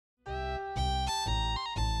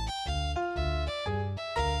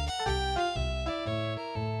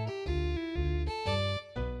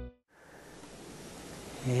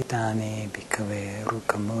Etani bhikkhave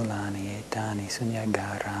rukamulani etani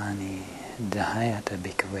sunyagarani jahayata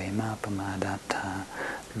bhikkhave ma pamadatta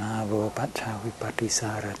ma vo pacha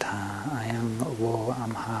vipatisarata ayang vo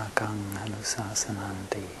amhakang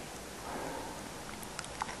anusasananti.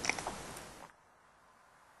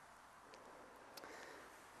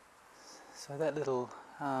 So that little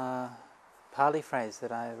Pali phrase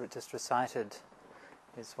that I just recited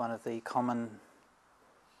is one of the common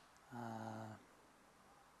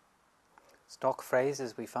stock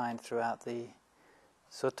phrases we find throughout the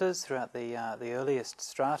suttas, throughout the earliest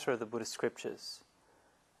strata of the Buddhist scriptures.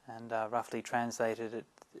 And roughly translated,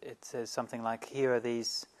 it says something like, here are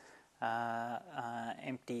these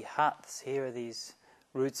empty huts, here are these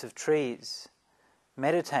roots of trees.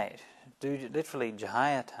 Meditate, do literally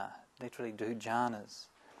jhayata, literally do jhanas.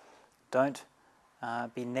 Don't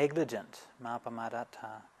be negligent, ma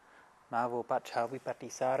pamadatta, ma vo pacha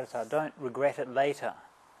vipatisarata. Don't regret it later.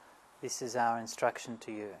 This is our instruction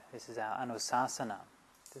to you. This is our anusasana.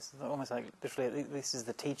 This is almost like literally, this is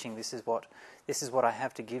the teaching. This is what I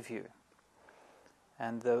have to give you.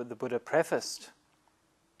 And the Buddha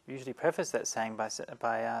usually prefaced that saying by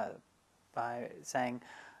saying,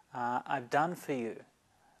 I've done for you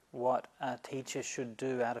what a teacher should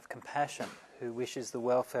do out of compassion, who wishes the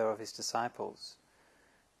welfare of his disciples.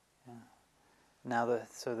 Yeah. Now,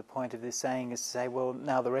 so the point of this saying is to say, well,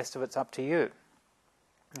 now the rest of it's up to you.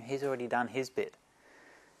 He's already done his bit.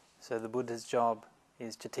 So the Buddha's job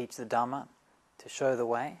is to teach the Dhamma, to show the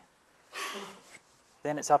way.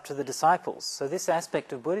 Then it's up to the disciples. So this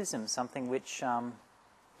aspect of Buddhism is something which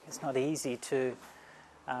is not easy to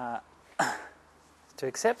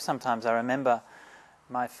accept sometimes. I remember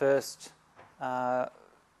my first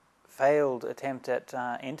failed attempt at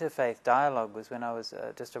interfaith dialogue was when I was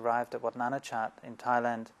just arrived at Wat Nanachat in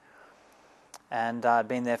Thailand. And I'd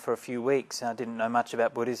been there for a few weeks. I didn't know much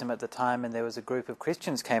about Buddhism at the time, and there was a group of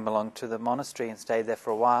Christians came along to the monastery and stayed there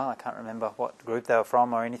for a while. I can't remember what group they were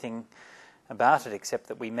from or anything about it, except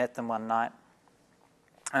that we met them one night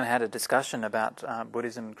and had a discussion about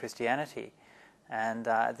Buddhism and Christianity. And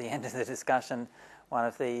at the end of the discussion, one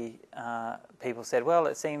of the people said, one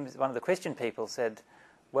of the Christian people said,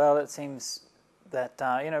 well, it seems that,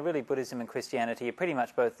 really Buddhism and Christianity are pretty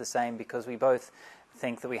much both the same, because we both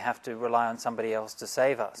think that we have to rely on somebody else to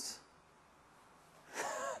save us.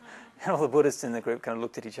 And all the Buddhists in the group kind of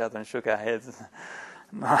looked at each other and shook our heads.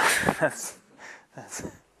 No, that's...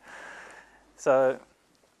 So,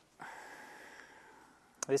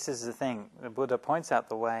 this is the thing. The Buddha points out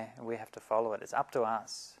the way, and we have to follow it. It's up to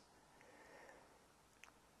us.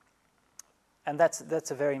 And that's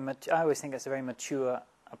a very I always think it's a very mature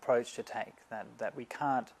approach to take, that we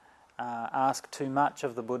can't ask too much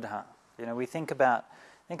of the Buddha. We think about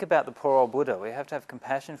the poor old Buddha. We have to have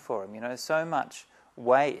compassion for him. So much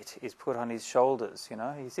weight is put on his shoulders.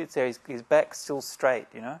 He sits there, his back's still straight.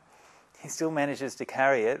 He still manages to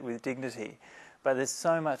carry it with dignity, but there's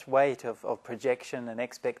so much weight of projection and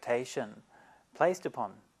expectation placed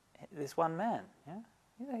upon this one man.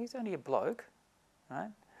 Yeah, he's only a bloke,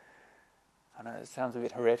 right? I know it sounds a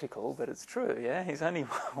bit heretical, but it's true. Yeah, he's only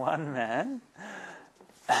one man,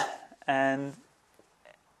 and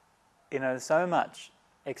so much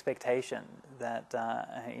expectation that,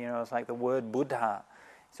 it's like the word Buddha.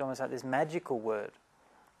 It's almost like this magical word,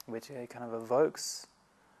 which kind of evokes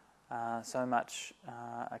so much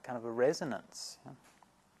a kind of a resonance. Yeah?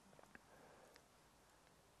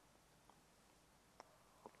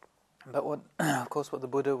 But of course, what the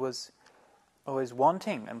Buddha was always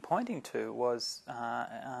wanting and pointing to was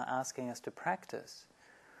asking us to practice,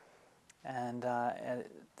 and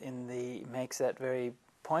makes that very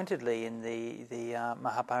pointedly in the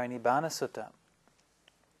Mahaparinibbana Sutta,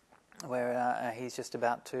 where he's just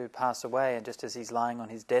about to pass away, and just as he's lying on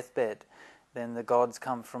his deathbed, then the gods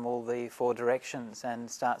come from all the four directions and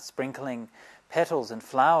start sprinkling petals and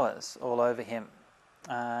flowers all over him,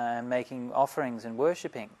 and making offerings and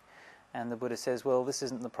worshipping. And the Buddha says, well, this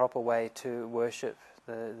isn't the proper way to worship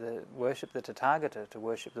the Tathagata, to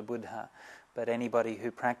worship the Buddha, but anybody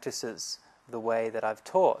who practices the way that I've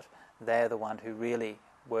taught, they're the one who really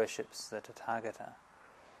worships the Tathagata.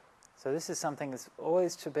 So this is something that's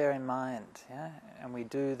always to bear in mind, yeah. And we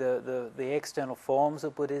do the external forms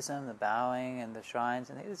of Buddhism, the bowing and the shrines,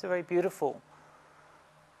 and these are very beautiful,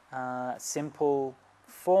 simple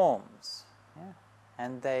forms, yeah.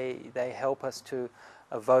 And they help us to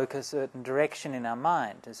evoke a certain direction in our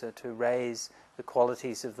mind, so to raise the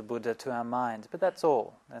qualities of the Buddha to our minds. But that's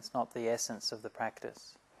all. That's not the essence of the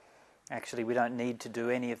practice. Actually, we don't need to do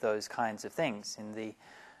any of those kinds of things. In the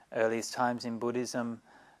earliest times in Buddhism,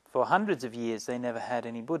 for hundreds of years they never had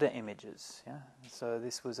any Buddha images. Yeah? So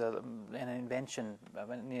this was an invention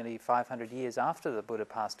nearly 500 years after the Buddha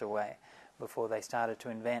passed away, before they started to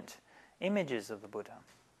invent images of the Buddha.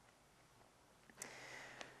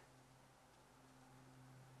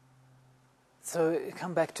 So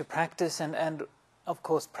come back to practice, and of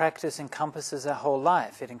course practice encompasses our whole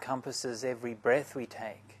life. It encompasses every breath we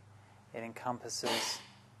take. It encompasses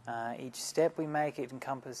each step we make. It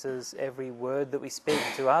encompasses every word that we speak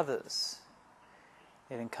to others.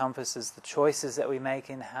 It encompasses the choices that we make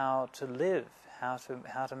in how to live, how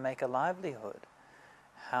to make a livelihood,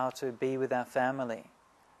 how to be with our family.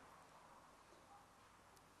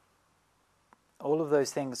 All of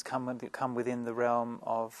those things come within the realm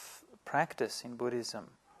of practice in Buddhism.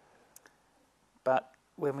 But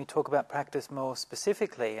when we talk about practice more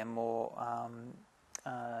specifically and more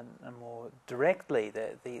directly,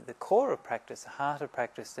 the core of practice, the heart of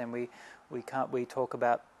practice, then we talk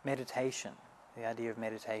about meditation, the idea of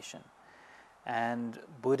meditation. And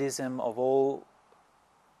Buddhism, of all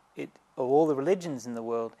the religions in the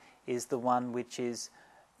world, is the one which is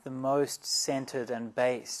the most centered and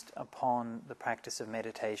based upon the practice of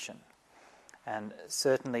meditation. And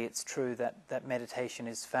certainly it's true that meditation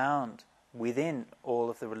is found within all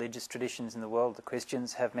of the religious traditions in the world. The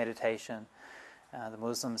Christians have meditation, the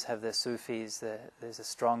Muslims have their Sufis, there's a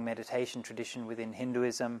strong meditation tradition within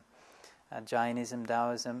Hinduism, Jainism,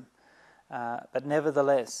 Taoism. But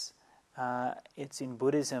nevertheless, it's in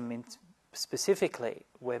Buddhism specifically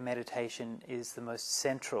where meditation is the most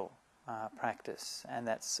central practice. And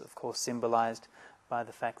that's, of course, symbolized by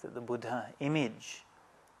the fact that the Buddha image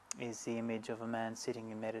is the image of a man sitting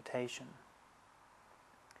in meditation.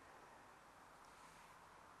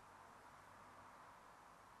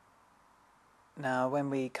 Now, when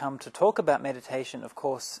we come to talk about meditation, of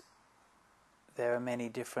course, there are many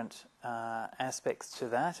different aspects to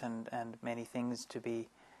that, and many things to be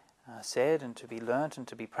said and to be learnt and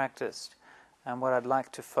to be practiced. And what I'd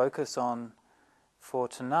like to focus on for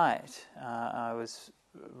tonight, I was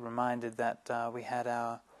reminded that we had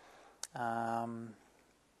our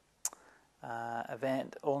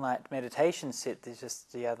event, all-night meditation sit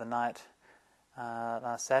just the other night,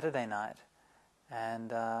 last Saturday night,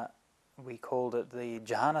 and we called it the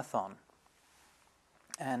Jhana-thon.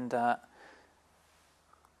 And that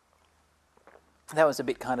was a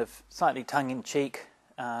bit kind of slightly tongue-in-cheek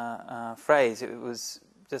phrase. It was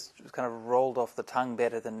just kind of rolled off the tongue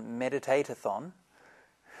better than meditate-a-thon,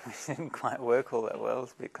 which didn't quite work all that well.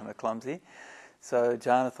 It's a bit kind of clumsy. So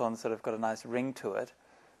Jhana-thon sort of got a nice ring to it.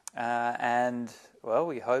 And, well,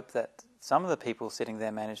 we hope that some of the people sitting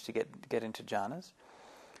there managed to get into jhanas.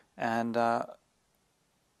 And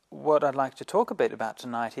what I'd like to talk a bit about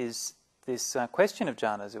tonight is this question of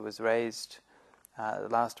jhanas. It was raised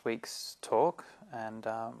last week's talk, and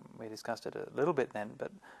we discussed it a little bit then,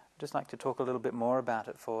 but I'd just like to talk a little bit more about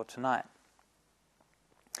it for tonight.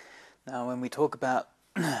 Now, when we talk about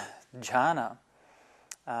jhana,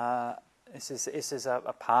 this is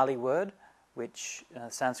a Pali word, which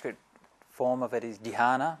Sanskrit form of it is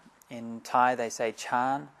dhyana. In Thai they say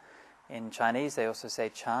chan. In Chinese they also say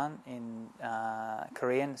chan. In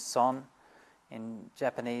Korean, son. In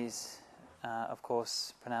Japanese, of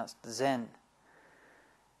course, pronounced zen.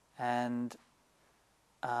 And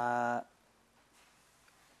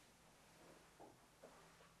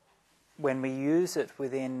when we use it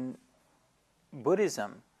within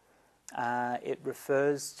Buddhism, it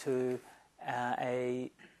refers to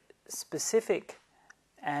a specific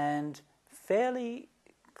and fairly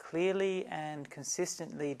clearly and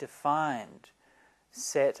consistently defined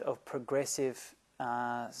set of progressive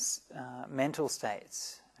mental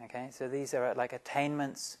states. Okay, so these are like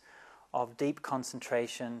attainments of deep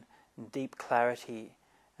concentration, deep clarity,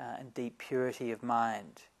 and deep purity of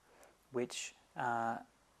mind, which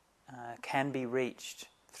can be reached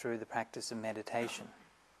through the practice of meditation.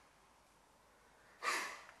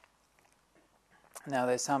 Now,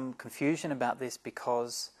 there's some confusion about this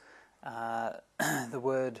because the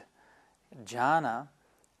word jhana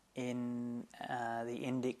in the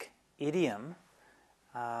Indic idiom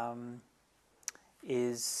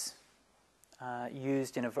is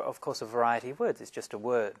used in, of course, a variety of words. It's just a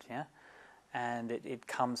word, yeah? And it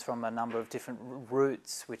comes from a number of different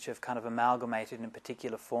roots which have kind of amalgamated in a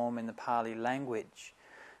particular form in the Pali language.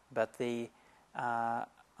 But the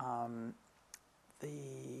kind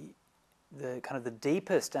of the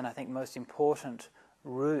deepest and I think most important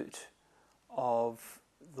root of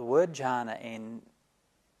the word jhana in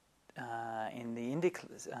the Indic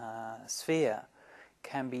sphere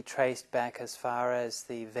can be traced back as far as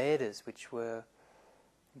the Vedas, which were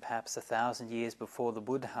perhaps 1,000 years before the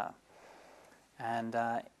Buddha. And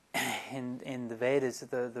in the Vedas,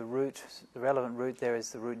 the relevant root there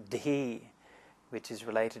is the root dhi, which is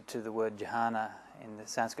related to the word jhana. In the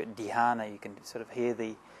Sanskrit dhyana, you can sort of hear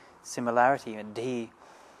the similarity in dhi.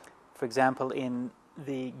 For example, in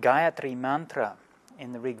the Gayatri mantra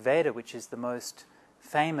in the Rig Veda, which is the most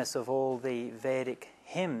famous of all the Vedic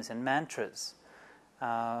hymns and mantras,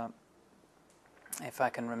 if I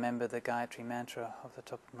can remember the Gayatri mantra off the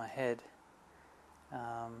top of my head,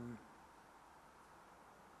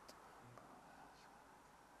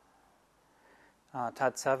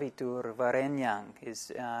 Tat Savitur Varenyang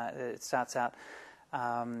is it starts out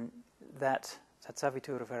that Tat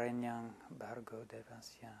Savitur Varenyang Bhargo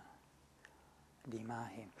Devasya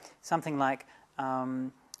Dimahi, something like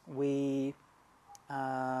we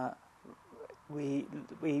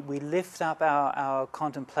lift up our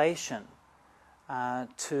contemplation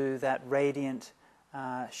to that radiant,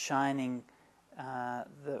 shining,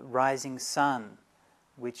 the rising sun,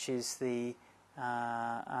 which is the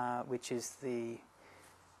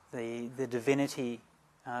divinity,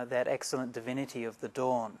 that excellent divinity of the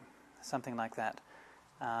dawn, something like that.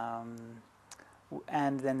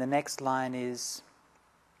 And then the next line is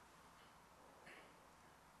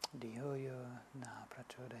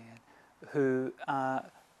who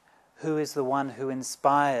is the one who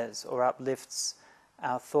inspires or uplifts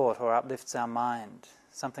our thought or uplifts our mind,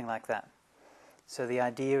 something like that. So the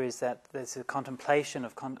idea is that there's a contemplation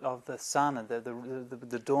of the sun and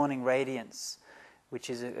the dawning radiance, which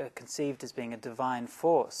is conceived as being a divine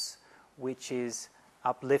force, which is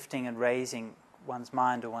uplifting and raising one's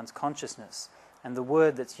mind or one's consciousness. And the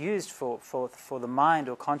word that's used for the mind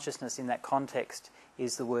or consciousness in that context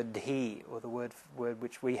is the word dhi, or the word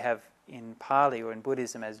which we have in Pali or in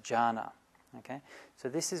Buddhism as jhana. Okay, so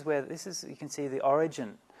this is you can see the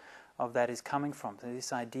origin of that is coming from. So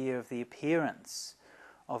this idea of the appearance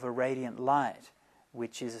of a radiant light,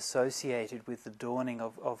 which is associated with the dawning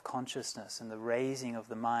of consciousness and the raising of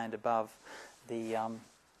the mind above the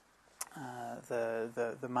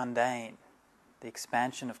mundane, the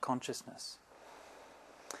expansion of consciousness.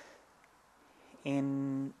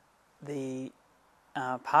 In the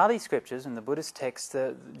Pali scriptures and the Buddhist texts,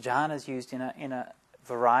 the jhana is used in a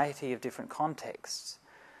variety of different contexts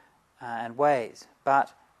and ways.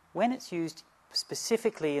 But when it's used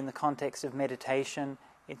specifically in the context of meditation,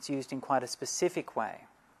 it's used in quite a specific way.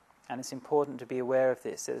 And it's important to be aware of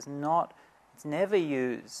this. It's never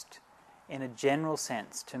used in a general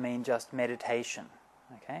sense to mean just meditation.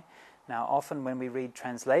 Okay? Now, often when we read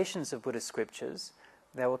translations of Buddhist scriptures,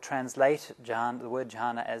 they will translate the word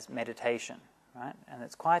jhana as meditation, right? And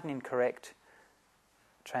it's quite an incorrect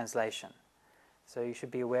translation. So you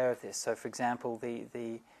should be aware of this. So, for example,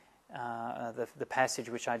 the passage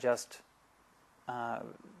which I just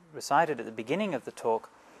recited at the beginning of the talk,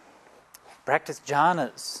 practice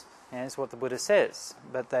jhanas, is what the Buddha says,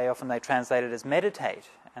 but they translate it as meditate,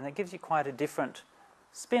 and that gives you quite a different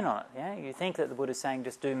spin on it. Yeah, you think that the Buddha is saying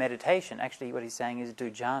just do meditation. Actually, what he's saying is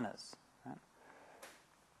do jhanas. Right?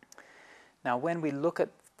 Now, when we look at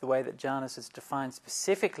the way that jhanas is defined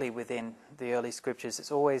specifically within the early scriptures,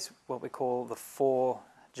 it's always what we call the 4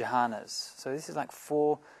 jhanas. So this is like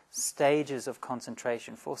 4 stages of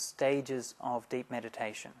concentration, 4 stages of deep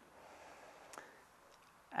meditation.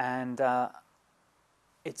 And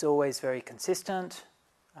it's always very consistent.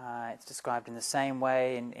 It's described in the same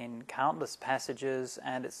way in countless passages,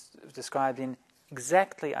 and it's described in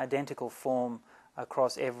exactly identical form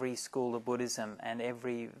across every school of Buddhism and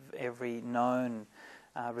every known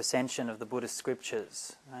recension of the Buddhist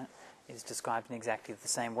scriptures, right, is described in exactly the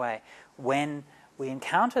same way. When we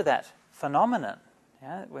encounter that phenomenon,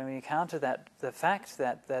 when we encounter the fact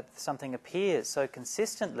that something appears so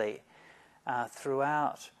consistently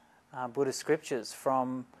throughout Buddhist scriptures,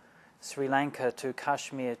 from Sri Lanka to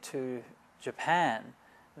Kashmir to Japan,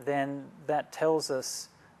 then that tells us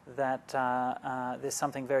that there's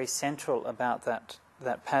something very central about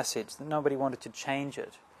that passage. Nobody wanted to change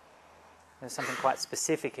it. There's something quite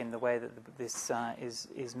specific in the way that this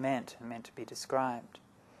is meant to be described.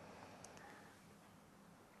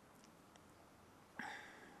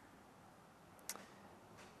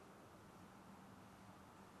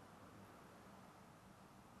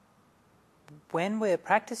 When we're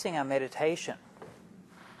practicing our meditation,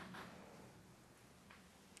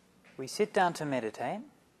 we sit down to meditate.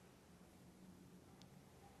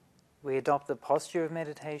 We adopt the posture of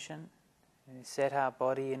meditation. We set our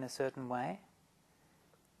body in a certain way.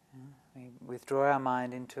 We withdraw our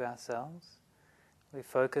mind into ourselves. We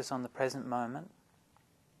focus on the present moment.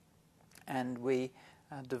 And we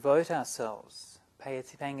devote ourselves,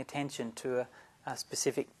 paying attention to a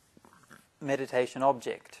specific meditation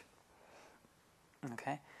object.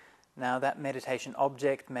 Okay? Now that meditation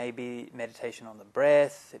object may be meditation on the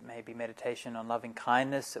breath, it may be meditation on loving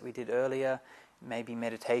kindness that we did earlier, it may be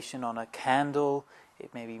meditation on a candle,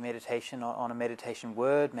 it may be meditation on a meditation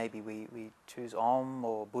word, maybe we choose Om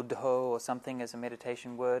or Buddho or something as a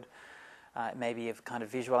meditation word, it may be a kind of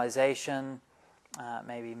visualization,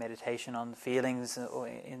 maybe meditation on feelings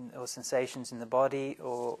or sensations in the body,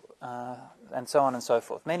 or and so on and so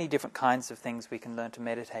forth. Many different kinds of things we can learn to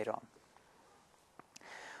meditate on.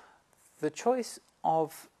 The choice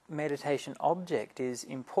of meditation object is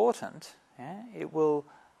important. Yeah? It will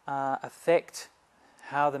affect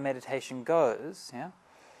how the meditation goes. Yeah?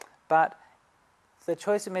 But the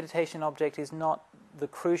choice of meditation object is not the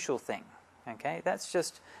crucial thing. Okay, that's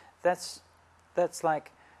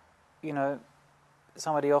like,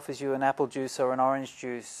 somebody offers you an apple juice or an orange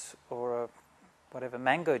juice or a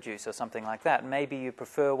mango juice or something like that. Maybe you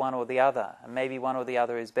prefer one or the other, and maybe one or the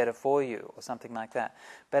other is better for you or something like that.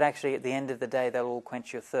 But actually at the end of the day they'll all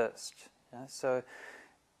quench your thirst. So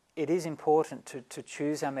it is important to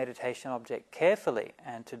choose our meditation object carefully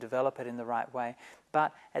and to develop it in the right way.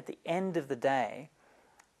 But at the end of the day,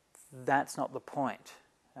 that's not the point.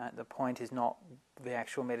 The point is not the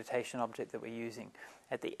actual meditation object that we're using.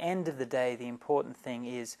 At the end of the day, the important thing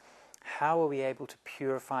is, how are we able to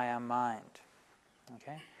purify our mind?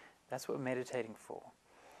 Okay, that's what we're meditating for.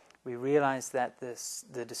 We realize that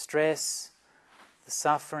the distress, the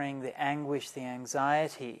suffering, the anguish, the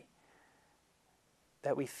anxiety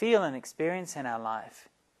that we feel and experience in our life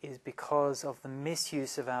is because of the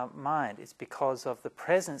misuse of our mind. It's because of the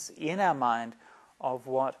presence in our mind of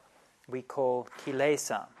what we call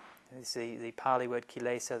kilesa. It's the Pali word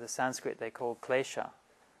kilesa, the Sanskrit they call klesha.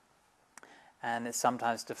 And it's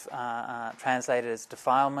sometimes translated as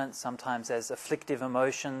defilement, sometimes as afflictive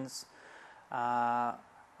emotions, or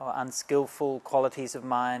unskillful qualities of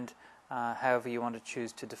mind, however you want to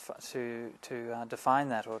choose to define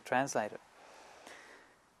that or translate it.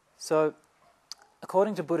 So,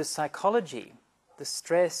 according to Buddhist psychology, the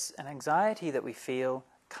stress and anxiety that we feel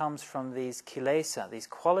comes from these kilesa, these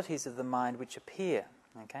qualities of the mind which appear,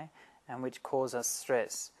 okay, and which cause us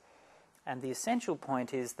stress. And the essential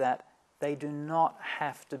point is that they do not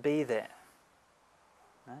have to be there.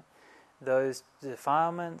 Right? Those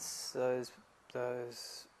defilements, those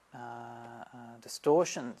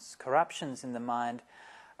distortions, corruptions in the mind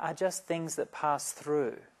are just things that pass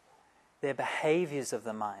through. They're behaviors of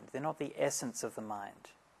the mind. They're not the essence of the mind.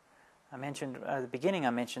 I mentioned at the beginning,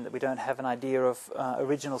 that we don't have an idea of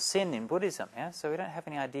original sin in Buddhism. Yeah? So we don't have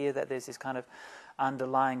any idea that there's this kind of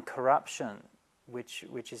underlying corruption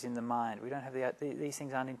which is in the mind. We don't have these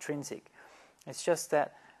things aren't intrinsic. It's just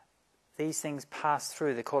that these things pass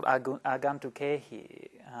through. They're called agantukehi.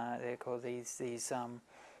 They're called these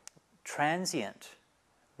transient,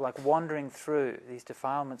 like wandering through, these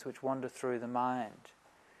defilements which wander through the mind.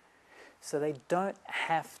 So they don't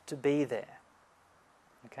have to be there.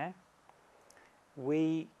 Okay?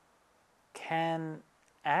 We can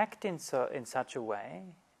act in such a way,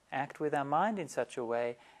 act with our mind in such a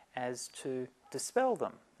way as to dispel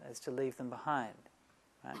them, as to leave them behind.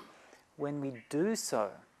 Right? When we do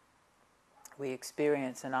so, we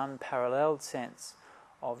experience an unparalleled sense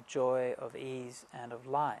of joy, of ease, and of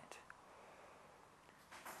light.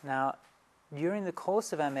 Now, during the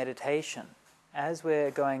course of our meditation, as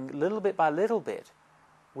we're going little bit by little bit,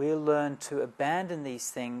 we'll learn to abandon these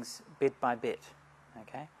things bit by bit.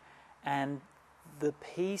 Okay? And the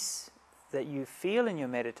peace that you feel in your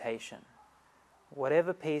meditation,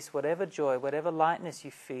 whatever peace, whatever joy, whatever lightness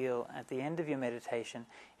you feel at the end of your meditation,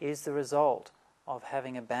 is the result of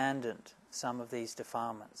having abandoned some of these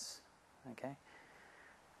defilements. Okay?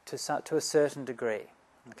 To a certain degree.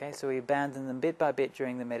 Okay? So we abandon them bit by bit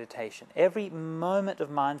during the meditation. Every moment of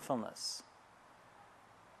mindfulness,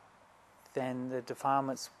 then the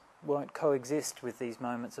defilements won't coexist with these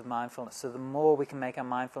moments of mindfulness. So the more we can make our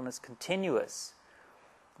mindfulness continuous,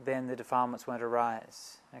 then the defilements won't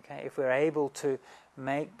arise. Okay? If we're able to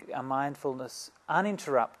make our mindfulness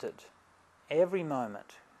uninterrupted, every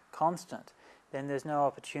moment, constant, then there's no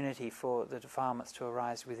opportunity for the defilements to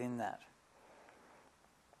arise within that.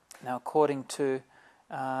 Now, according to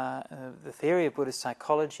the theory of Buddhist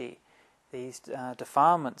psychology, these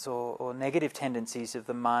defilements or negative tendencies of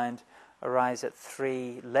the mind arise at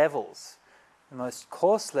 3 levels. The most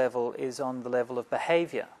coarse level is on the level of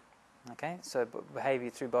behavior. Okay, so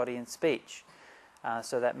behavior through body and speech.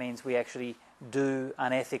 So that means we actually do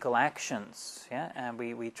unethical actions, yeah, and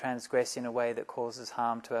we transgress in a way that causes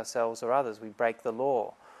harm to ourselves or others. We break the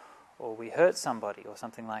law, or we hurt somebody, or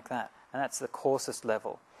something like that. And that's the coarsest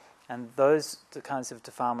level. And those kinds of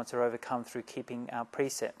defilements are overcome through keeping our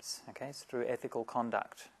precepts, okay, so through ethical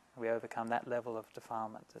conduct. We overcome that level of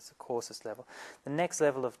defilement. That's the coarsest level. The next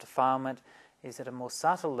level of defilement is at a more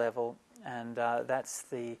subtle level, and that's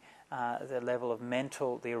the level of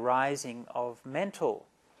mental, the arising of mental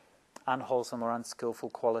unwholesome or unskillful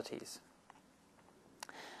qualities,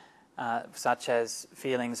 such as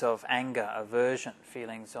feelings of anger, aversion,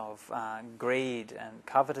 feelings of greed and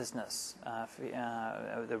covetousness,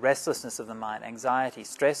 the restlessness of the mind, anxiety,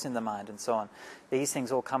 stress in the mind, and so on. These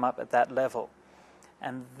things all come up at that level.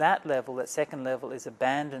 And that level, that second level, is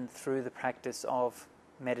abandoned through the practice of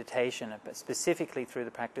meditation, specifically through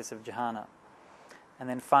the practice of jhana. And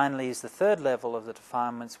then finally is the third level of the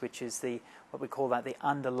defilements, which is what we call the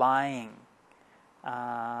underlying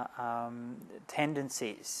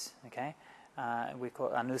tendencies. Okay, we call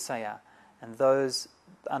it anusaya, and those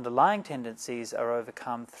underlying tendencies are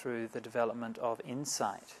overcome through the development of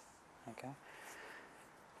insight. Okay,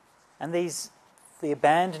 and the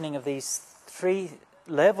abandoning of these three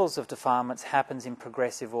levels of defilements happens in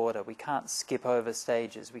progressive order. We can't skip over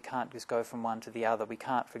stages. We can't just go from one to the other. We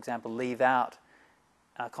can't, for example, leave out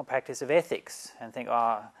practice of ethics and think,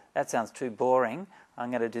 that sounds too boring.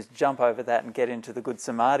 I'm going to just jump over that and get into the good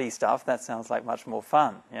samadhi stuff. That sounds like much more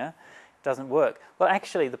fun. Yeah, it doesn't work. Well,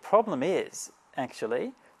 actually, the problem is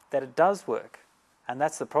that it does work, and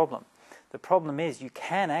that's the problem. The problem is you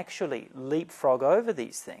can actually leapfrog over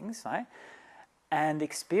these things, right, and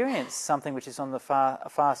experience something which is on the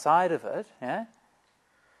far side of it, yeah,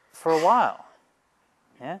 for a while,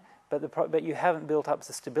 yeah. But you haven't built up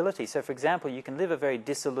the stability. So, for example, you can live a very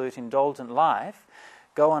dissolute, indulgent life,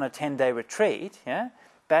 go on a 10-day retreat, yeah,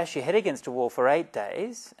 bash your head against a wall for 8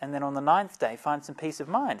 days, and then on the 9th day find some peace of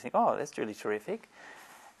mind. Think, that's really terrific.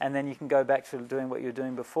 And then you can go back to doing what you were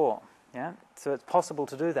doing before. Yeah? So it's possible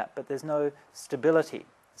to do that, but there's no stability.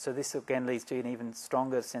 So this again leads to an even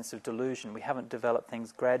stronger sense of delusion. We haven't developed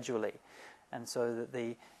things gradually, and so that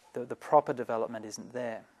the proper development isn't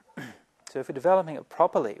there. So if we're developing it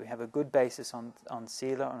properly, we have a good basis on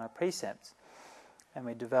sila, on our precepts, and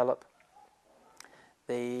we develop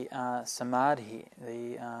the samadhi,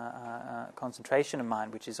 the concentration of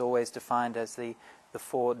mind, which is always defined as the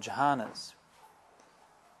 4 jhanas.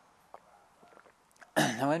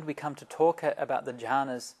 Now when we come to talk about the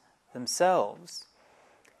jhanas themselves,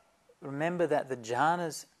 remember that the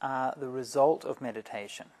jhanas are the result of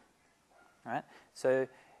meditation. Right? So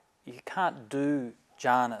you can't do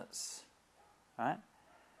jhanas. Right?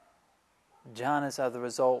 Jhanas are the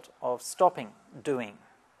result of stopping doing.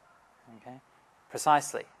 Okay?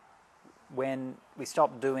 Precisely. When we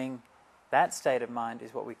stop doing, that state of mind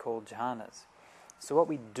is what we call jhanas. So what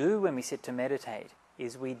we do when we sit to meditate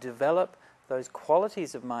is we develop those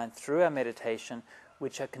qualities of mind through our meditation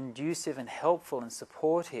which are conducive and helpful and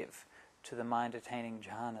supportive to the mind attaining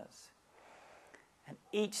jhanas. And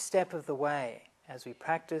each step of the way, as we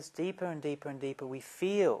practice deeper and deeper and deeper, we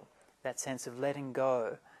feel that sense of letting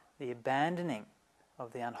go, the abandoning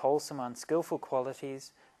of the unwholesome, unskillful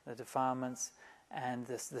qualities, the defilements, and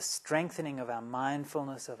the strengthening of our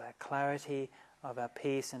mindfulness, of our clarity, of our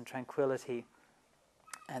peace and tranquility,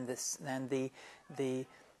 and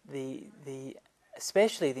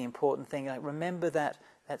especially the important thing. Remember that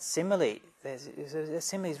simile. A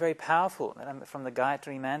simile is very powerful. From the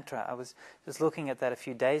Gayatri Mantra, I was just looking at that a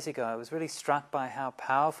few days ago. I was really struck by how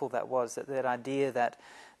powerful that was. That idea that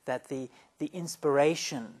the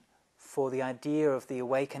inspiration for the idea of the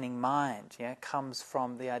awakening mind, yeah, comes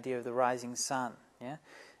from the idea of the rising sun, yeah,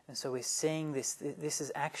 and so we're seeing this. This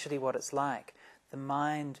is actually what it's like. The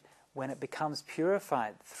mind, when it becomes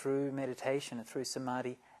purified through meditation and through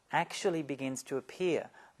samadhi, actually begins to appear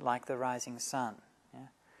like the rising sun. Yeah?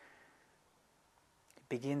 It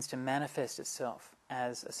begins to manifest itself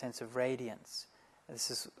as a sense of radiance.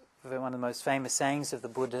 This is one of the most famous sayings of the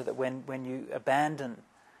Buddha, that when you abandon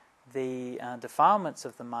the defilements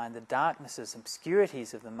of the mind, the darknesses,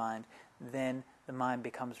 obscurities of the mind, then the mind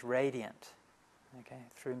becomes radiant. Okay,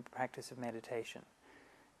 through practice of meditation,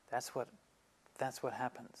 that's what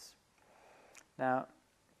happens. Now,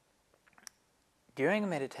 during a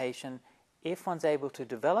meditation, if one's able to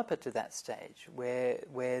develop it to that stage, where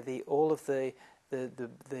all of the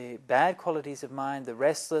bad qualities of mind, the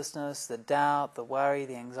restlessness, the doubt, the worry,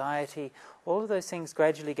 the anxiety, all of those things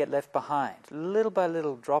gradually get left behind, little by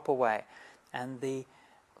little drop away, and the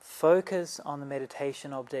focus on the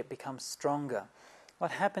meditation object becomes stronger.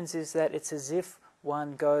 What happens is that it's as if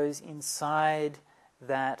one goes inside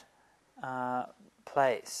that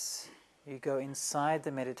place. You go inside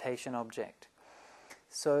the meditation object.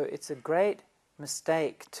 So it's a great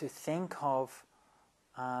mistake to think of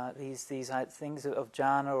these things of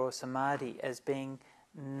jhana or samadhi as being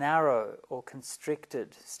narrow or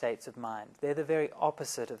constricted states of mind. They're the very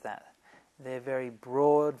opposite of that. They're very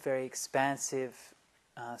broad, very expansive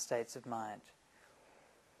states of mind.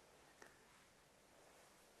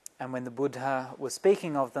 And when the Buddha was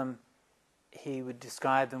speaking of them, he would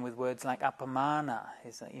describe them with words like apamana,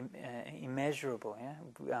 is immeasurable,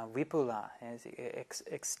 vipula is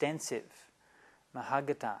extensive,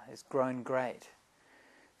 mahagata is grown great.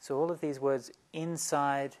 So all of these words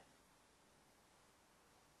inside,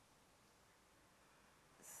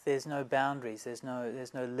 there's no boundaries, there's no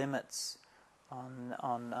limits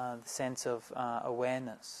on the sense of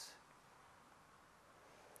awareness.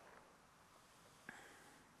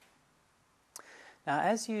 Now,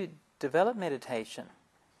 as you develop meditation,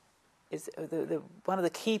 one of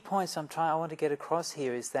the key points I want to get across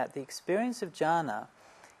here is that the experience of jhana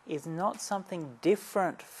is not something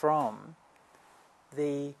different from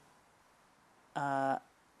the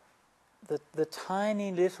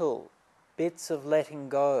tiny little bits of letting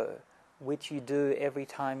go which you do every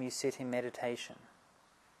time you sit in meditation.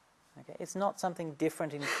 Okay? It's not something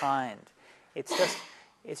different in kind.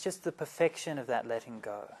 It's just the perfection of that letting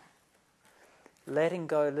go. Letting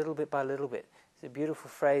go little bit by little bit. It's a beautiful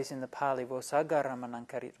phrase in the Pali,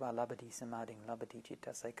 Vosagaramanankaritva labadi samadhing labadi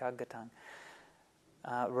citta saikagatang.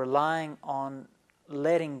 Relying on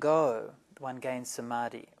letting go, one gains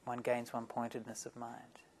samadhi, one gains one-pointedness of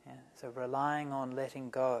mind. Yeah? So relying on letting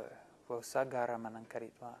go,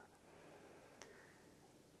 Vosagaramanankaritva.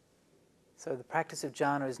 So the practice of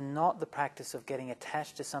jhana is not the practice of getting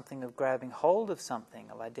attached to something, of grabbing hold of something,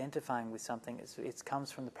 of identifying with something. It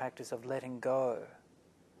comes from the practice of letting go,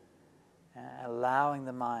 allowing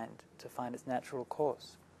the mind to find its natural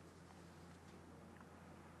course.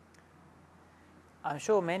 I'm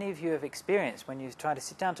sure many of you have experienced when you try to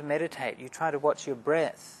sit down to meditate, you try to watch your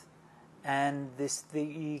breath, and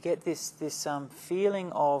you get this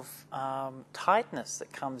feeling of tightness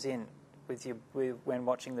that comes in when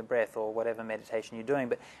watching the breath or whatever meditation you're doing.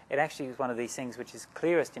 But it actually is one of these things which is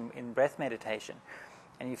clearest in breath meditation.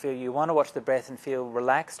 And you feel you want to watch the breath and feel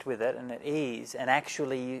relaxed with it and at ease, and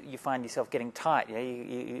actually you find yourself getting tight. Yeah?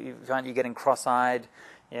 You find you're getting cross-eyed.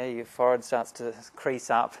 Yeah? Your forehead starts to crease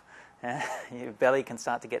up. Yeah? Your belly can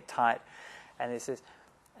start to get tight. And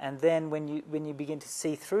then when you begin to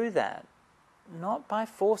see through that, not by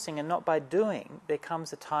forcing and not by doing, there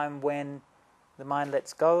comes a time when the mind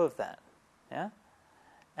lets go of that. Yeah?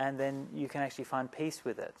 And then you can actually find peace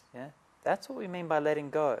with it. Yeah? That's what we mean by letting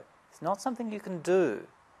go. It's not something you can do.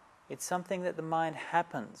 It's something that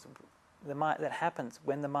that happens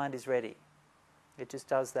when the mind is ready. It just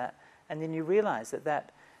does that. And then you realize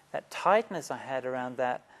that tightness I had around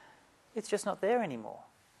that, it's just not there anymore.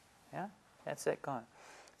 Yeah? That's it gone.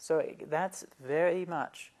 So that's very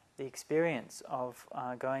much the experience of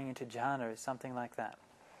going into jhana, is something like that.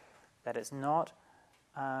 That it's not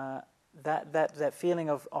that feeling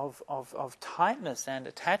of tightness and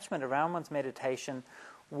attachment around one's meditation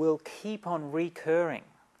will keep on recurring.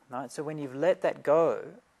 Right? So when you've let that go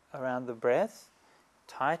around the breath,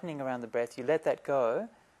 tightening around the breath, you let that go,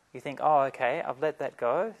 you think, oh, okay, I've let that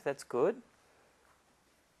go, that's good.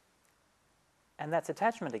 And that's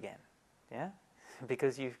attachment again, yeah?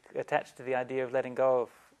 Because you've attached to the idea of letting go of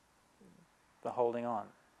the holding on.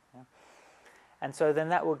 Yeah? And so then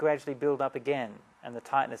that will gradually build up again, and the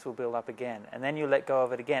tightness will build up again, and then you let go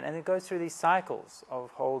of it again, and it goes through these cycles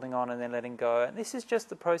of holding on and then letting go. And this is just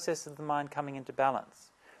the process of the mind coming into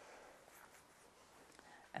balance.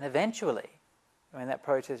 And eventually, when that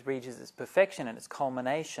process reaches its perfection and its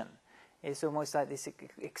culmination, it's almost like this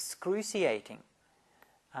excruciating,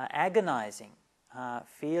 agonizing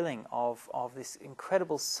feeling of this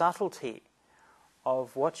incredible subtlety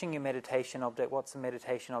of watching your meditation object, what's the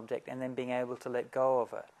meditation object, and then being able to let go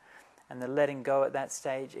of it. And the letting go at that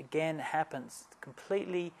stage again happens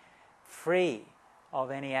completely free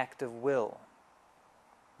of any act of will.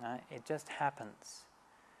 Right? It just happens.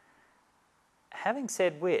 Having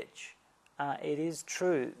said which, it is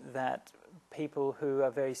true that people who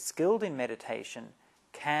are very skilled in meditation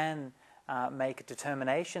can make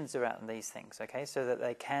determinations around these things, okay? So that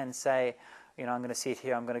they can say, I'm going to sit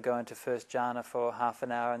here, I'm going to go into first jhana for half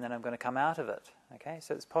an hour, and then I'm going to come out of it, okay?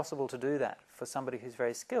 So it's possible to do that for somebody who's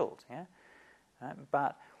very skilled, yeah?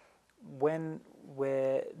 But when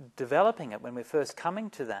we're developing it, when we're first coming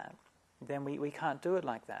to that, then we can't do it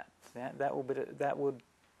like that. Yeah? That would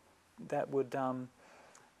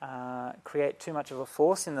create too much of a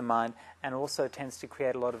force in the mind, and also tends to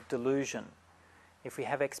create a lot of delusion. If we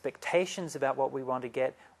have expectations about what we want to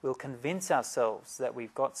get, we'll convince ourselves that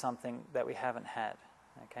we've got something that we haven't had.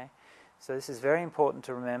 Okay? So this is very important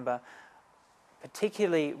to remember.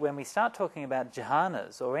 particularly when we start talking about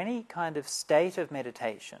jhanas or any kind of state of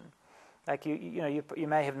meditation. Like you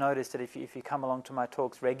may have noticed that if you come along to my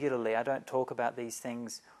talks regularly, I don't talk about these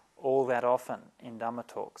things all that often in Dhamma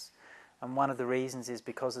talks. And one of the reasons is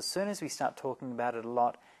because as soon as we start talking about it a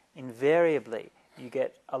lot, invariably you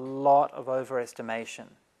get a lot of overestimation.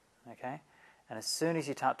 Okay? And as soon as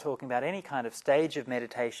you start talking about any kind of stage of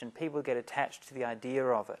meditation, people get attached to the idea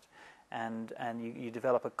of it. And you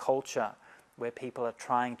develop a culture where people are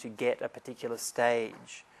trying to get a particular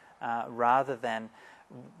stage rather than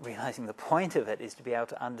realizing the point of it is to be able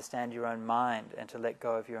to understand your own mind and to let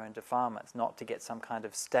go of your own defilements, not to get some kind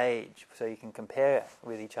of stage so you can compare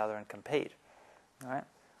with each other and compete. Right?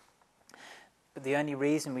 But the only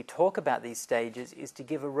reason we talk about these stages is to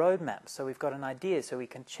give a roadmap, so we've got an idea, so we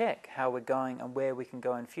can check how we're going and where we can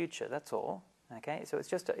go in future. That's all. Okay? So it's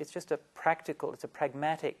just a practical, it's a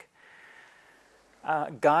pragmatic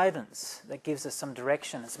guidance that gives us some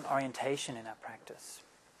direction and some orientation in our practice.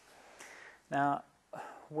 Now,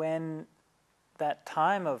 when that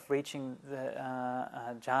time of reaching the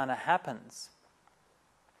jhana happens,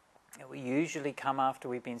 it will usually come after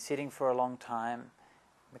we've been sitting for a long time,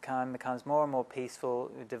 becomes more and more peaceful,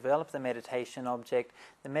 we develop the meditation object,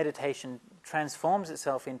 the meditation transforms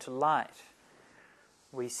itself into light.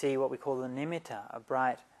 We see what we call the nimitta, a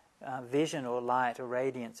bright vision or light or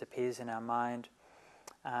radiance appears in our mind.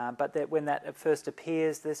 But when that at first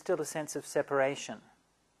appears, there's still a sense of separation.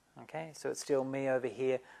 Okay, so it's still me over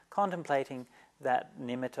here contemplating that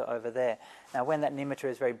nimitta over there. Now, when that nimitta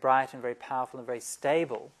is very bright and very powerful and very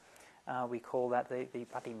stable, we call that the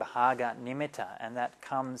patibhaga nimitta, and that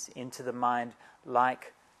comes into the mind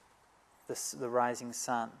like the rising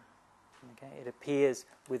sun. Okay, it appears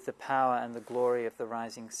with the power and the glory of the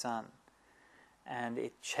rising sun, and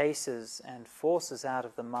it chases and forces out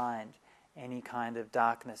of the mind any kind of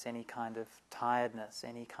darkness, any kind of tiredness,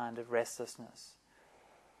 any kind of restlessness.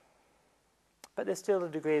 But there's still a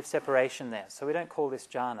degree of separation there. So we don't call this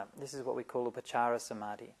jhana. This is what we call upachara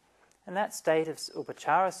samadhi. And that state of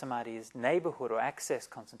upachara samadhi is neighborhood or access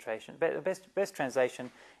concentration. The best translation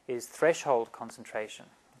is threshold concentration.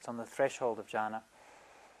 It's on the threshold of jhana.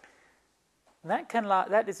 And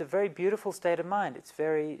that is a very beautiful state of mind. It's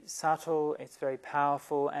very subtle, it's very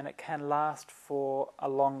powerful, and it can last for a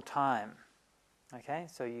long time. Okay,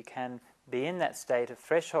 so you can be in that state of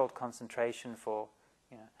threshold concentration for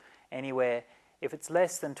anywhere. If it's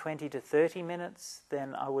less than 20 to 30 minutes,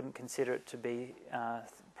 then I wouldn't consider it to be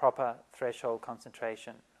proper threshold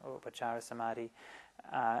concentration or upachara samadhi,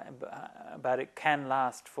 but it can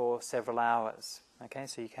last for several hours. Okay,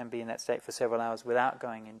 so you can be in that state for several hours without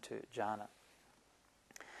going into jhana.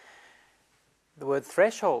 The word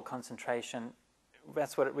threshold concentration,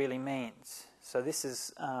 that's what it really means. So this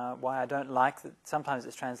is why I don't like that. Sometimes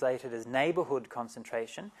it's translated as neighborhood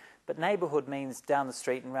concentration, but neighborhood means down the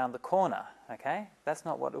street and round the corner, okay? That's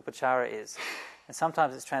not what upachara is. And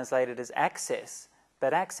sometimes it's translated as access,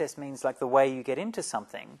 but access means like the way you get into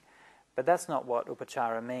something, but that's not what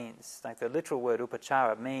upachara means. Like the literal word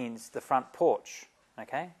upachara means the front porch,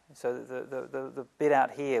 okay? So the bit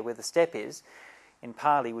out here where the step is, in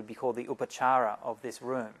Pali would be called the upachara of this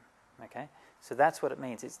room, okay? So that's what it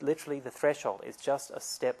means. It's literally the threshold. It's just a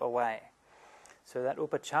step away. So that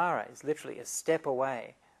upachara is literally a step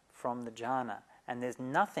away from the jhana, and there's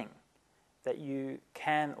nothing that you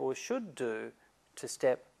can or should do to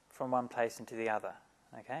step from one place into the other.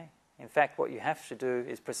 Okay? In fact, what you have to do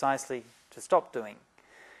is precisely to stop doing.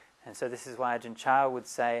 And so this is why Ajahn Chah would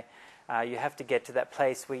say you have to get to that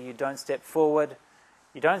place where you don't step forward,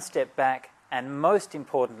 you don't step back, and most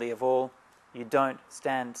importantly of all, you don't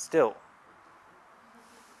stand still.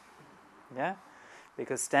 Yeah?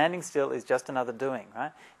 Because standing still is just another doing,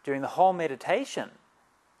 right? During the whole meditation,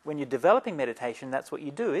 when you're developing meditation, that's what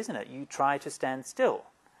you do, isn't it? You try to stand still,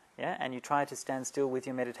 yeah? And you try to stand still with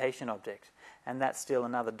your meditation object. And that's still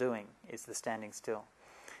another doing, is the standing still.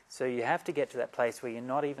 So you have to get to that place where you're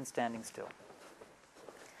not even standing still.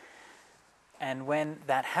 And when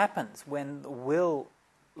that happens, when the will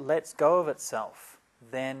lets go of itself,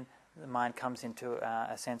 then the mind comes into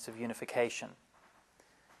a sense of unification.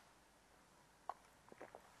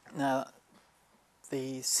 Now,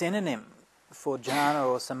 the synonym for jhana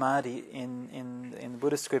or samadhi in the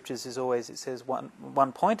Buddhist scriptures is always, it says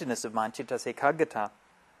one-pointedness of mind, citta ekaggata.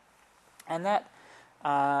 And that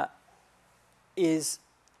is,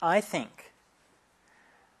 I think,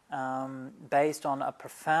 based on a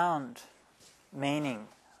profound meaning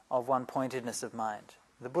of one-pointedness of mind.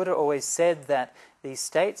 The Buddha always said that these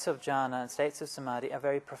states of jhana and states of samadhi are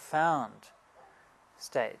very profound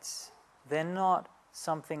states. They're not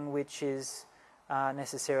something which is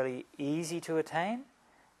necessarily easy to attain.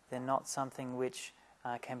 They're not something which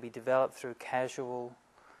can be developed through casual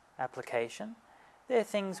application. They're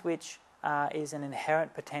things which is an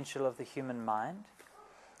inherent potential of the human mind.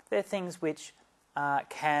 They're things which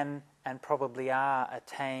can and probably are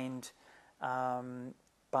attained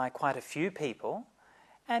by quite a few people,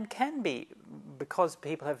 and can be, because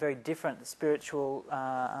people have very different spiritual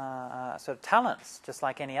sort of talents, just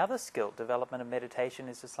like any other skill. Development of meditation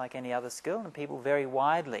is just like any other skill, and people vary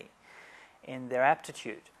widely in their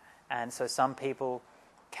aptitude. And so some people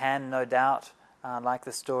can, no doubt, like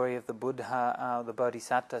the story of the Buddha, the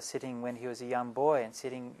Bodhisattva, sitting when he was a young boy and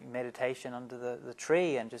sitting in meditation under the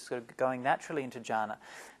tree and just sort of going naturally into jhana.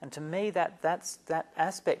 And to me, that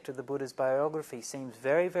aspect of the Buddha's biography seems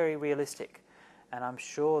very, very realistic. And I'm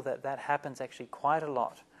sure that happens actually quite a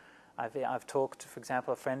lot. I've talked to, for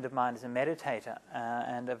example, a friend of mine is a meditator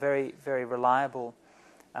and a very, very reliable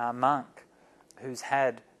monk who's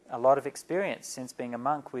had a lot of experience since being a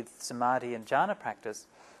monk with samadhi and jhana practice.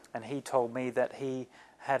 And he told me that he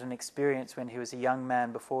had an experience when he was a young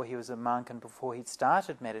man, before he was a monk and before he'd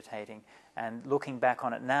started meditating. And looking back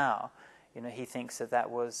on it now, he thinks that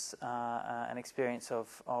was an experience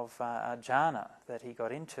of jhana that he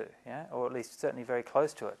got into, or at least certainly very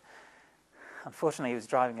close to it. Unfortunately, he was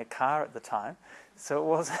driving a car at the time, so it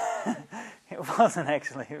wasn't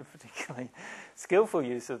actually a particularly skillful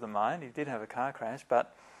use of the mind. He did have a car crash,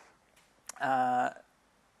 but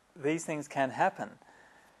these things can happen.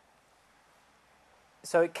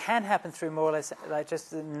 So it can happen through more or less like just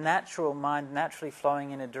the natural mind naturally flowing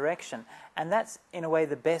in a direction. And that's, in a way,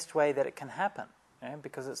 the best way that it can happen,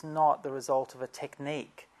 because it's not the result of a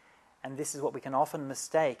technique. And this is what we can often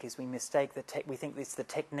mistake, is we mistake we think it's the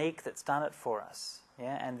technique that's done it for us.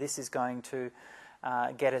 And this is going to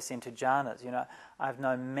get us into jhanas. I've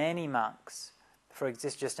known many monks, for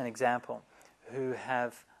just an example, who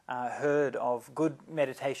have heard of good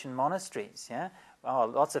meditation monasteries,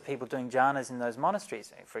 lots of people doing jhanas in those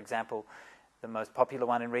monasteries. For example, the most popular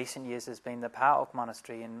one in recent years has been the Pa-Auk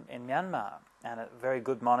monastery in Myanmar, and a very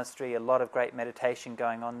good monastery, a lot of great meditation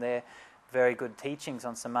going on there, very good teachings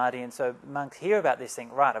on samadhi. And so monks hear about this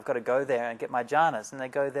thing, right, I've got to go there and get my jhanas, and they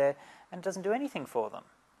go there and it doesn't do anything for them,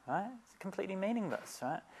 right? It's completely meaningless,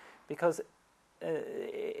 right? Because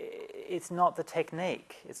it's not the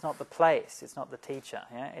technique, it's not the place, it's not the teacher,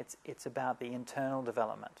 it's about the internal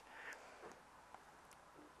development.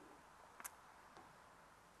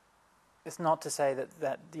 It's not to say that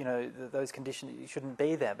those conditions shouldn't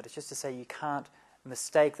be there, but it's just to say you can't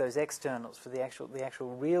mistake those externals for the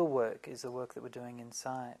actual real work is the work that we're doing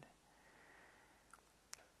inside.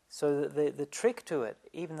 So the trick to it,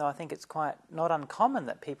 even though I think it's quite not uncommon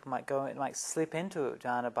that people might slip into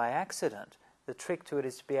jhana by accident, the trick to it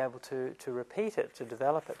is to be able to repeat it, to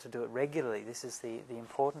develop it, to do it regularly. This is the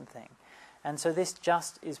important thing. And so this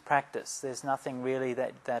just is practice. There's nothing really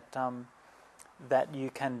that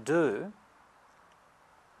you can do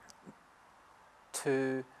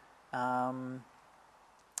to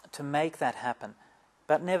make that happen.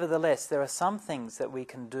 But nevertheless, there are some things that we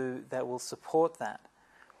can do that will support that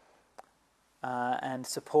and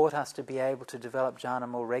support us to be able to develop jhana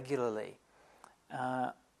more regularly.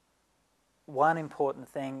 One important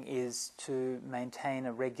thing is to maintain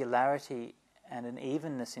a regularity and an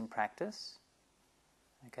evenness in practice.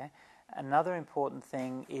 Okay. Another important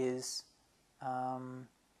thing is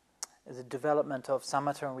the development of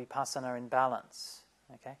samatha and vipassana in balance.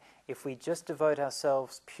 Okay? If we just devote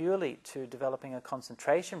ourselves purely to developing a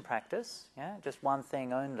concentration practice, just one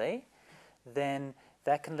thing only, then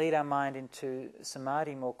that can lead our mind into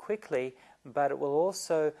samadhi more quickly, but it will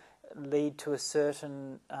also lead to a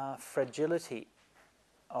certain fragility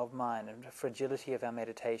of mind and fragility of our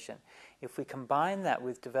meditation. If we combine that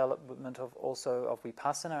with development of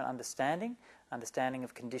vipassana and understanding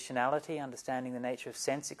of conditionality, understanding the nature of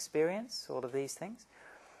sense experience, all of these things,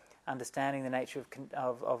 understanding the nature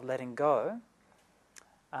of letting go,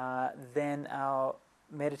 then our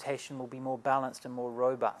meditation will be more balanced and more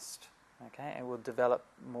robust, okay, and will develop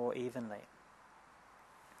more evenly.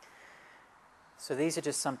 So these are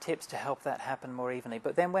just some tips to help that happen more evenly.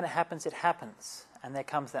 But then when it happens, and there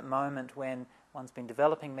comes that moment when one's been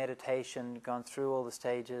developing meditation, gone through all the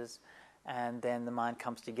stages, and then the mind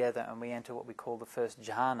comes together and we enter what we call the first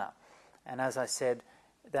jhana. And as I said,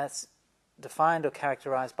 that's defined or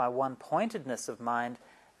characterized by one-pointedness of mind,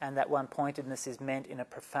 and that one-pointedness is meant in a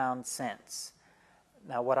profound sense.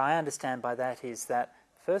 Now, what I understand by that is that,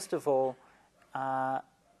 first of all,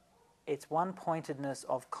 it's one-pointedness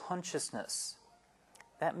of consciousness.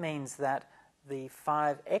 That means that the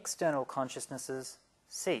 5 external consciousnesses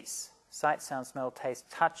cease. Sight, sound, smell, taste,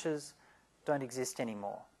 touches, don't exist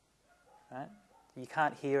anymore. Right? You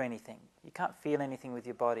can't hear anything. You can't feel anything with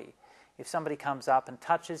your body. If somebody comes up and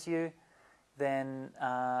touches you, then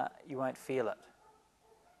you won't feel it.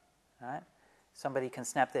 Right? Somebody can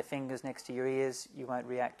snap their fingers next to your ears, you won't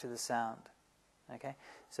react to the sound. Okay?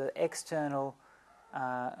 So external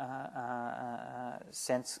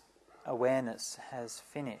sense awareness has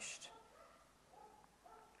finished.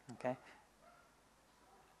 Okay?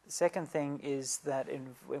 The second thing is that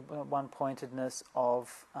in one-pointedness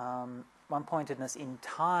in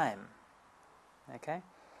time. Okay?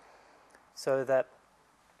 So that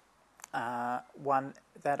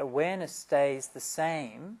that awareness stays the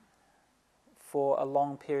same for a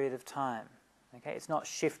long period of time. Okay? It's not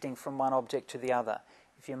shifting from one object to the other.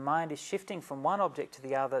 If your mind is shifting from one object to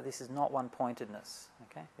the other, this is not one-pointedness.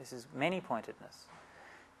 Okay? This is many-pointedness.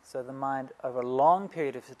 So the mind, over a long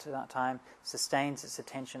period of time, sustains its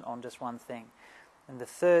attention on just one thing. And the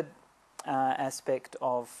third aspect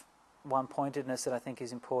of one-pointedness that I think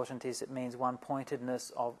is important is it means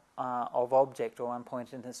one-pointedness of object, or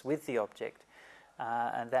one-pointedness with the object.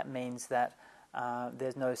 And that means that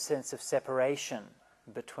there's no sense of separation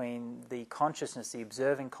between the consciousness, the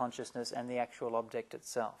observing consciousness, and the actual object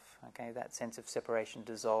itself. Okay, that sense of separation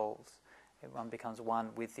dissolves. One becomes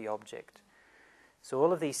one with the object. So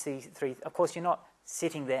all of these three, of course you're not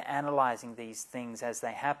sitting there analysing these things as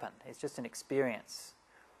they happen. It's just an experience.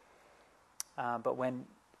 But when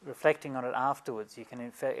reflecting on it afterwards, you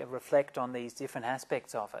can reflect on these different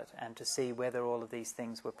aspects of it and to see whether all of these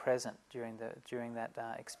things were present during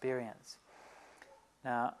that experience.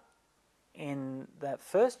 Now, in that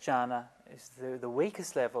first jhana is the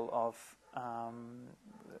weakest level of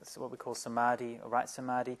what we call samadhi, or right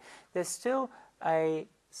samadhi. There's still a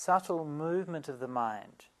subtle movement of the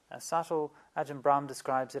mind. A subtle, Ajahn Brahm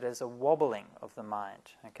describes it as a wobbling of the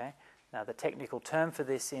mind. Okay. Now, the technical term for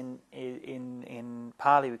this in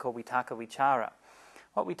Pali we call vitaka vichara.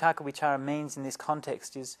 What vitaka vichara means in this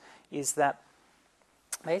context is that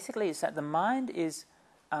basically it's that the mind is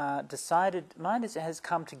has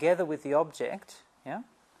come together with the object, yeah.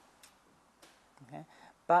 Okay,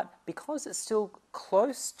 but because it's still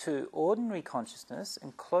close to ordinary consciousness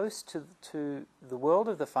and close to the world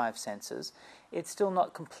of the five senses, it's still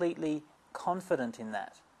not completely confident in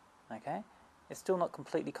that. Okay. It's still not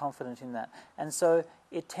completely confident in that. And so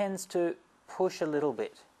it tends to push a little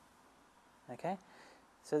bit. Okay?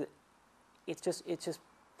 So it's just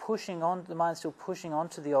pushing on, the mind's still pushing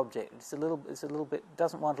onto the object. It's a little bit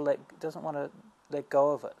doesn't want to let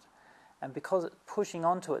go of it. And because it's pushing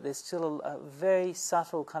onto it, there's still a very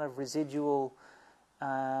subtle kind of residual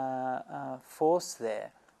force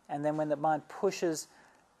there. And then when the mind pushes,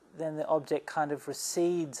 then the object kind of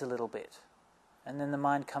recedes a little bit. And then the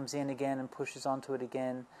mind comes in again and pushes onto it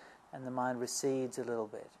again, and the mind recedes a little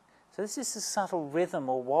bit. So this is a subtle rhythm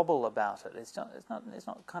or wobble about it. It's not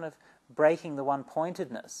kind of breaking the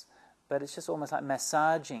one-pointedness, but it's just almost like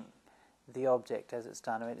massaging the object as it's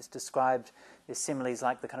done. I mean, it's described, there's similes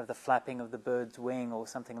like the kind of the flapping of the bird's wing or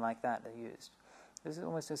something like that are used. There's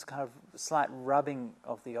almost this kind of slight rubbing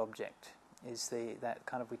of the object is that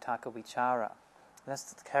kind of vitaka vichara.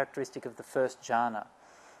 That's the characteristic of the first jhana.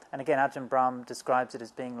 And again, Ajahn Brahm describes it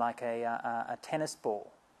as being like a tennis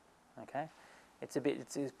ball. Okay, it's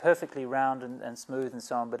perfectly round and smooth and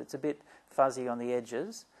so on, but it's a bit fuzzy on the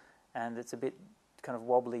edges, and it's a bit kind of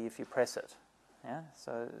wobbly if you press it. Yeah.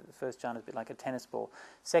 So the first jhana is a bit like a tennis ball.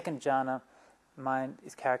 Second jhana, mind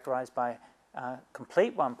is characterized by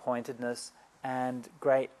complete one-pointedness and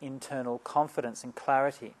great internal confidence and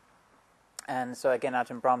clarity. And so again,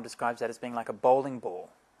 Ajahn Brahm describes that as being like a bowling ball.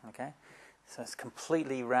 Okay. So it's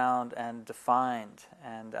completely round and defined,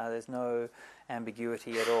 and there's no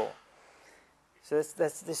ambiguity at all. So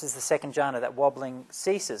this is the second jhana. That wobbling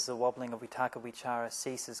ceases. The wobbling of vitaka vichara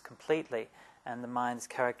ceases completely, and the mind is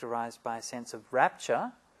characterized by a sense of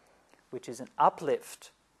rapture, which is an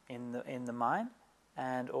uplift in the mind,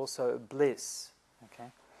 and also bliss.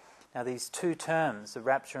 Okay. Now these two terms, the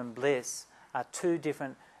rapture and bliss, are two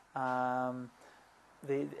different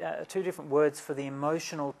words for the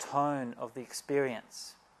emotional tone of the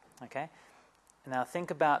experience. Okay? Now think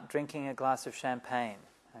about drinking a glass of champagne.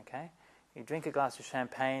 Okay? You drink a glass of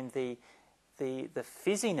champagne, the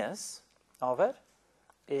fizziness of it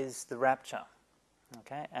is the rapture.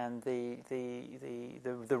 Okay? And the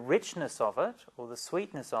richness of it, or the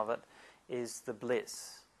sweetness of it, is the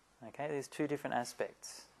bliss. Okay? There's two different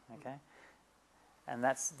aspects. Okay? And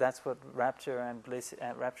that's what rapture and bliss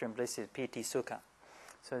is, piti sukha.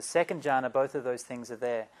 So second jhana, both of those things are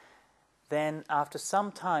there. Then after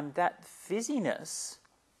some time, that fizziness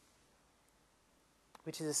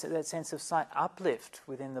which is that sense of slight uplift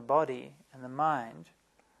within the body and the mind,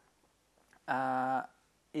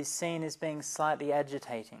 is seen as being slightly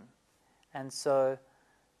agitating. And so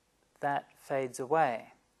that fades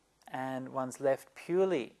away, and one's left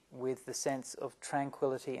purely with the sense of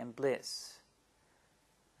tranquility and bliss.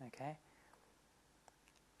 Okay?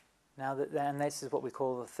 Now, and this is what we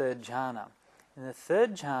call the third jhana. In the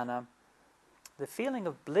third jhana, the feeling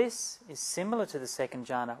of bliss is similar to the second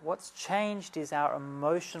jhana. What's changed is our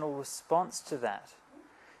emotional response to that.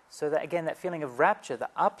 So that, again, that feeling of rapture, the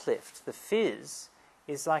uplift, the fizz,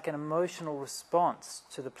 is like an emotional response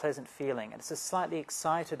to the pleasant feeling. And it's a slightly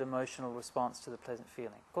excited emotional response to the pleasant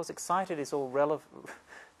feeling. Of course, excited is all relative,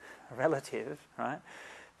 right?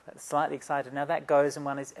 But slightly excited. Now that goes and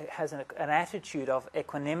one has an attitude of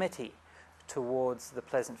equanimity towards the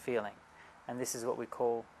pleasant feeling. And this is what we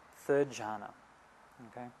call third jhana.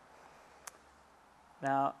 Okay.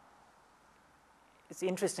 Now, it's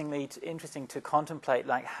interesting to contemplate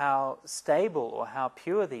like how stable or how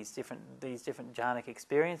pure these different jhanic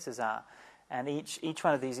experiences are, and each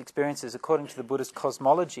one of these experiences, according to the Buddhist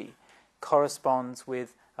cosmology, corresponds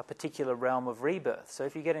with a particular realm of rebirth. So,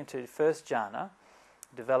 if you get into first jhana,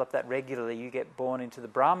 develop that regularly, you get born into the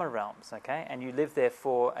Brahma realms, okay, and you live there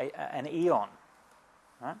for an eon,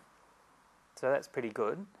 right? So that's pretty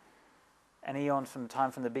good. An eon from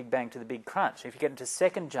the Big Bang to the Big Crunch. If you get into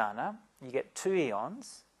second jhana, you get 2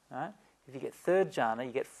 eons, right? If you get third jhana,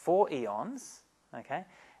 you get 4 eons, okay?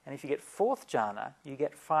 And if you get fourth jhana, you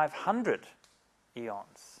get 500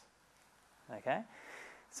 eons, okay?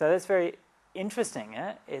 So that's very interesting,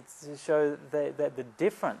 eh? It's to show the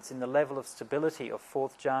difference in the level of stability of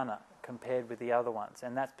fourth jhana compared with the other ones.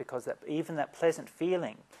 And that's because even that pleasant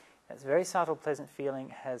feeling, that very subtle pleasant feeling,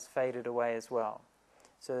 has faded away as well.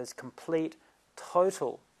 So there's complete,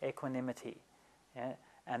 total equanimity, yeah,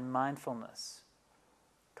 and mindfulness.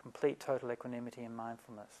 Complete, total equanimity and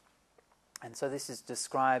mindfulness. And so this is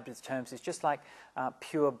described in terms, it's just like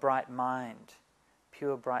pure, bright mind,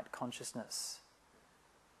 pure, bright consciousness.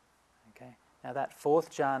 Okay. Now that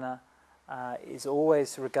fourth jhana is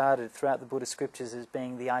always regarded throughout the Buddhist scriptures as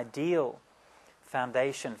being the ideal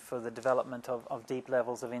foundation for the development of deep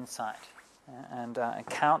levels of insight. And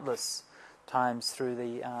countless times through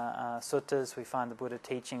the suttas we find the Buddha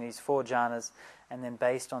teaching these 4 jhanas, and then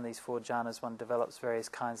based on these 4 jhanas one develops various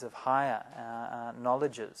kinds of higher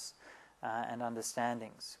knowledges and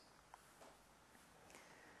understandings.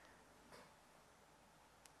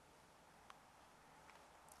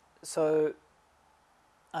 So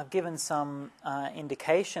I've given some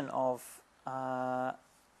indication of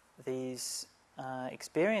these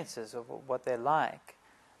experiences, of what they're like,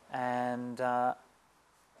 and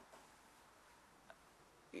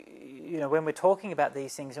when we're talking about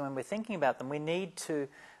these things and when we're thinking about them, we need to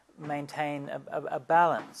maintain a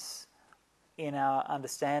balance in our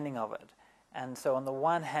understanding of it. And so on the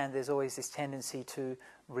one hand, there's always this tendency to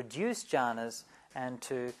reduce jhanas and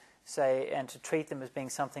to treat them as being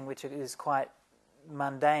something which is quite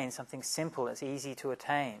mundane, something simple, it's easy to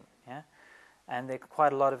attain. Yeah? And there are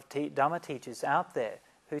quite a lot of Dhamma teachers out there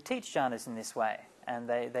who teach jhanas in this way, and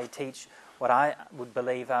they teach what I would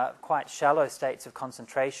believe are quite shallow states of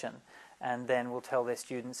concentration, and then will tell their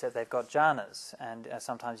students that they've got jhanas. And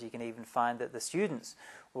sometimes you can even find that the students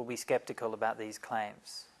will be skeptical about these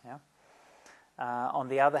claims. Yeah? On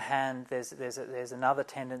the other hand, there's another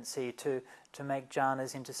tendency to make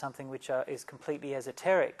jhanas into something which is completely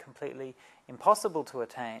esoteric, completely impossible to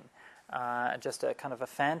attain, just a kind of a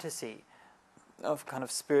fantasy of kind of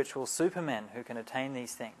spiritual supermen who can attain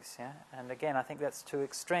these things. Yeah? And again, I think that's too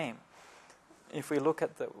extreme. If we look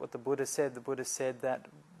at what the Buddha said that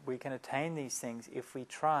we can attain these things if we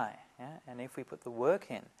try, yeah? And if we put the work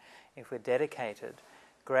in, if we're dedicated,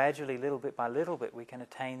 gradually, little bit by little bit, we can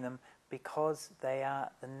attain them because they are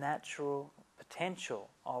the natural potential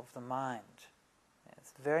of the mind.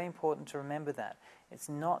 It's very important to remember that. It's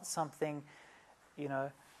not something,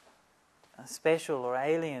 special or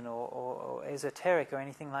alien or esoteric or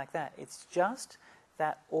anything like that. It's just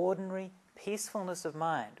that ordinary peacefulness of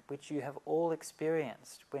mind which you have all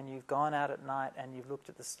experienced when you've gone out at night and you've looked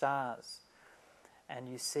at the stars and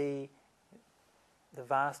you see the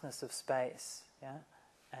vastness of space, yeah?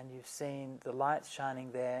 And you've seen the lights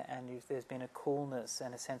shining there, and there's been a coolness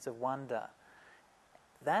and a sense of wonder.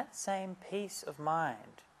 That same peace of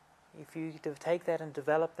mind, if you take that and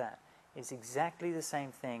develop that, is exactly the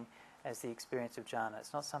same thing as the experience of jhana.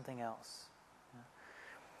 It's not something else. Yeah?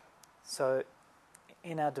 So,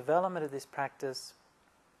 in our development of this practice,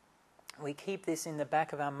 we keep this in the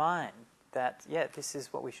back of our mind, that, this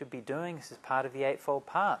is what we should be doing, this is part of the Eightfold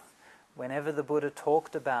Path. Whenever the Buddha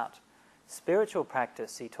talked about spiritual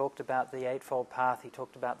practice. He talked about the Eightfold Path, he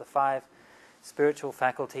talked about the 5 spiritual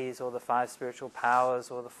faculties, or the 5 spiritual powers,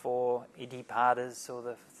 or the 4 iddhipadas, or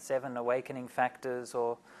the 7 awakening factors,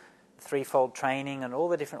 or threefold training, and all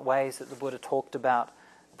the different ways that the Buddha talked about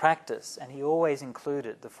practice. And he always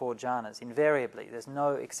included the 4 jhanas, invariably. There's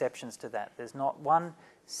no exceptions to that. There's not one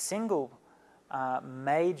single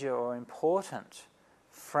major or important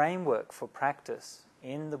framework for practice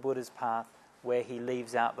in the Buddha's path where he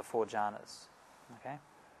leaves out the 4 jhanas. Okay?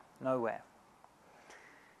 Nowhere.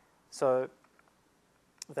 So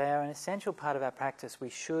they are an essential part of our practice. We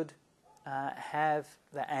should have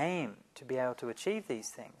the aim to be able to achieve these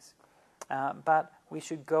things. But we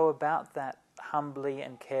should go about that humbly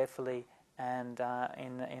and carefully and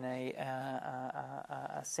in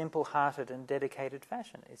a simple-hearted and dedicated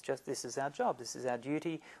fashion. It's just, this is our job, this is our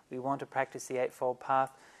duty. We want to practice the Eightfold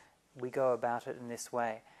Path. We go about it in this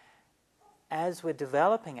way. As we're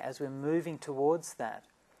developing, as we're moving towards that,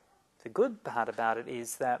 the good part about it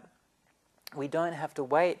is that we don't have to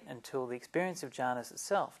wait until the experience of jhanas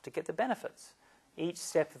itself to get the benefits. Each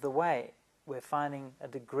step of the way, we're finding a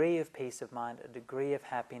degree of peace of mind, a degree of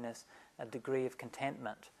happiness, a degree of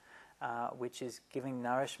contentment, which is giving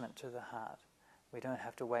nourishment to the heart. We don't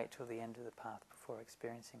have to wait till the end of the path before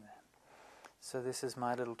experiencing that. So this is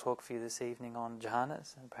my little talk for you this evening on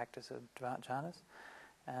jhanas and practice of jhanas.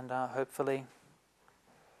 And hopefully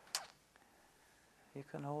you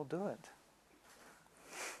can all do it.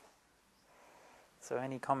 So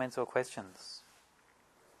any comments or questions?